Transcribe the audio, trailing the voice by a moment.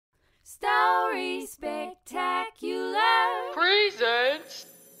Story Spectacular presents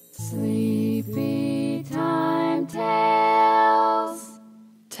Sleepy Time Tales.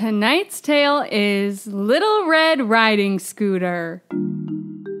 Tonight's tale is Little Red Riding Scooter.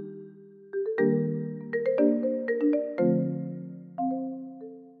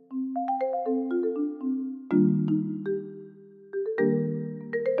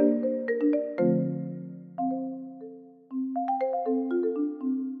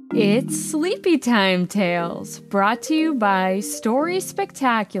 It's Sleepy Time Tales, brought to you by Story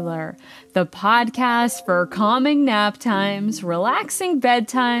Spectacular, the podcast for calming nap times, relaxing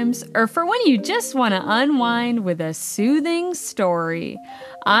bedtimes, or for when you just want to unwind with a soothing story.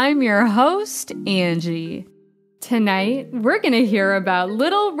 I'm your host, Angie. Tonight, we're going to hear about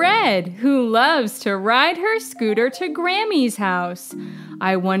Little Red, who loves to ride her scooter to Grammy's house.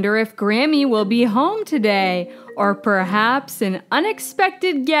 I wonder if Grammy will be home today, or perhaps an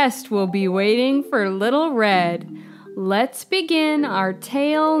unexpected guest will be waiting for Little Red. Let's begin our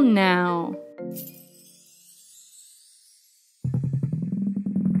tale now.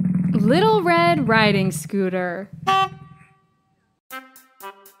 Little Red Riding Scooter.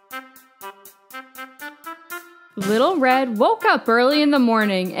 Little Red woke up early in the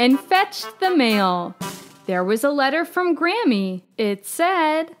morning and fetched the mail. There was a letter from Grammy. It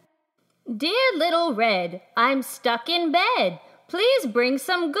said, "Dear Little Red, I'm stuck in bed. Please bring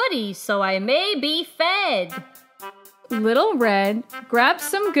some goodies so I may be fed." Little Red grabbed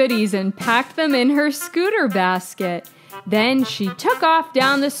some goodies and packed them in her scooter basket. Then she took off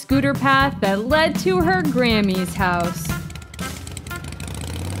down the scooter path that led to her Grammy's house.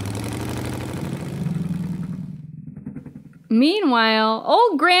 Meanwhile,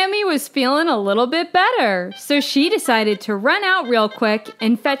 old Grammy was feeling a little bit better, so she decided to run out real quick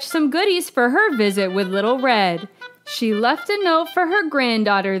and fetch some goodies for her visit with Little Red. She left a note for her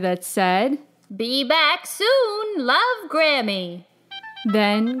granddaughter that said, "Be back soon, love Grammy."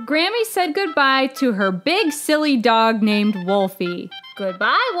 Then Grammy said goodbye to her big silly dog named Wolfie.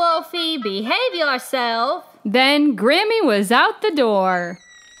 "Goodbye, Wolfie, behave yourself." Then Grammy was out the door.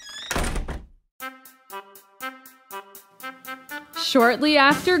 Shortly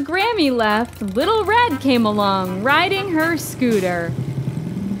after Grammy left, Little Red came along, riding her scooter.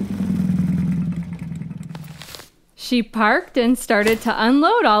 She parked and started to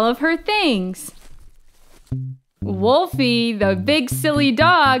unload all of her things. Wolfie, the big silly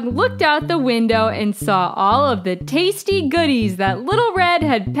dog, looked out the window and saw all of the tasty goodies that Little Red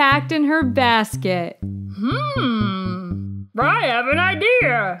had packed in her basket. I have an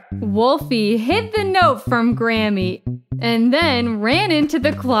idea. Wolfie hid the note from Grammy and then ran into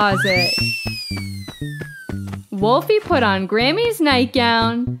the closet. Wolfie put on Grammy's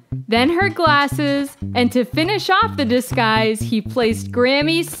nightgown, then her glasses, and to finish off the disguise, he placed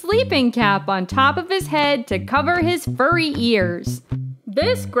Grammy's sleeping cap on top of his head to cover his furry ears.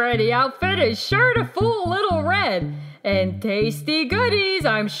 This granny outfit is sure to fool Little Red, and tasty goodies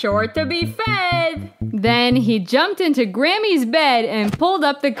I'm sure to be fed. Then he jumped into Grammy's bed and pulled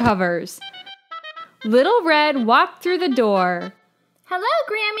up the covers. Little Red walked through the door. "Hello,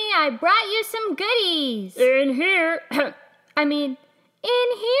 Grammy, I brought you some goodies." In here. In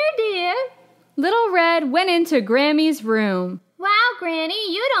here, dear." Little Red went into Grammy's room. "Wow,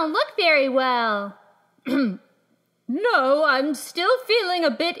 Granny, you don't look very well." No, I'm still feeling a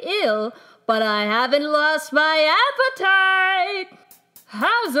bit ill, but I haven't lost my appetite.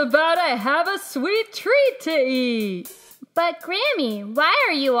 How's about I have a sweet treat to eat? "But Grammy, why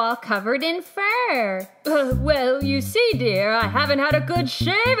are you all covered in fur?" Well, you see, dear, I haven't had a good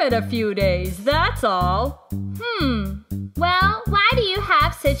shave in a few days, that's all. Well, why do you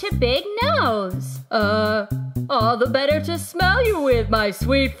have such a big nose? All the better to smell you with, my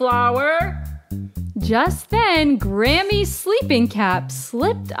sweet flower. Just then, Grammy's sleeping cap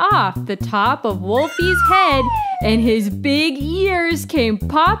slipped off the top of Wolfie's head and his big ears came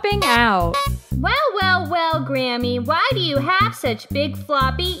popping out. Well, Grammy, why do you have such big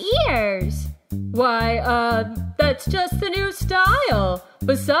floppy ears?" Why, that's just the new style.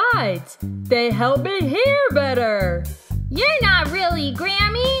 Besides, they help me hear better. "You're not really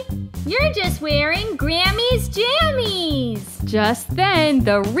Grammy. You're just wearing Grammy's jammies." Just then,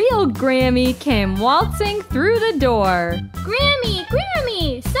 the real Grammy came waltzing through the door.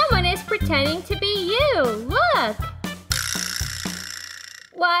 Grammy, someone is pretending to be you. Look."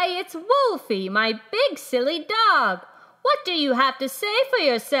 Why, it's Wolfie, my big silly dog. What do you have to say for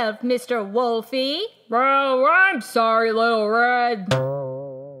yourself, Mr. Wolfie? Well, I'm sorry, Little Red.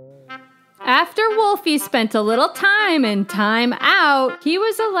 After Wolfie spent a little time in time out, he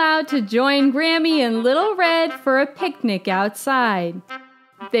was allowed to join Grammy and Little Red for a picnic outside.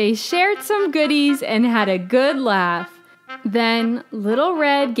 They shared some goodies and had a good laugh. Then Little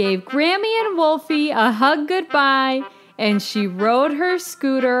Red gave Grammy and Wolfie a hug goodbye, and she rode her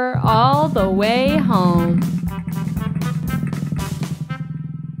scooter all the way home.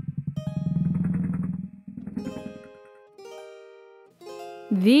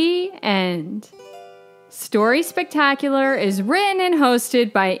 The end. Story Spectacular is written and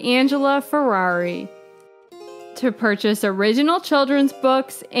hosted by Angela Ferrari. To purchase original children's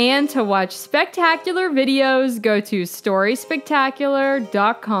books and to watch spectacular videos, go to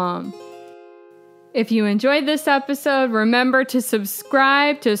StorySpectacular.com. If you enjoyed this episode, remember to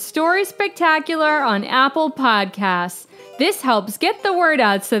subscribe to Story Spectacular on Apple Podcasts. This helps get the word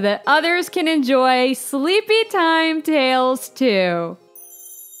out so that others can enjoy Sleepy Time Tales too.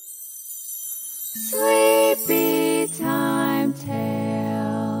 Sleepy time.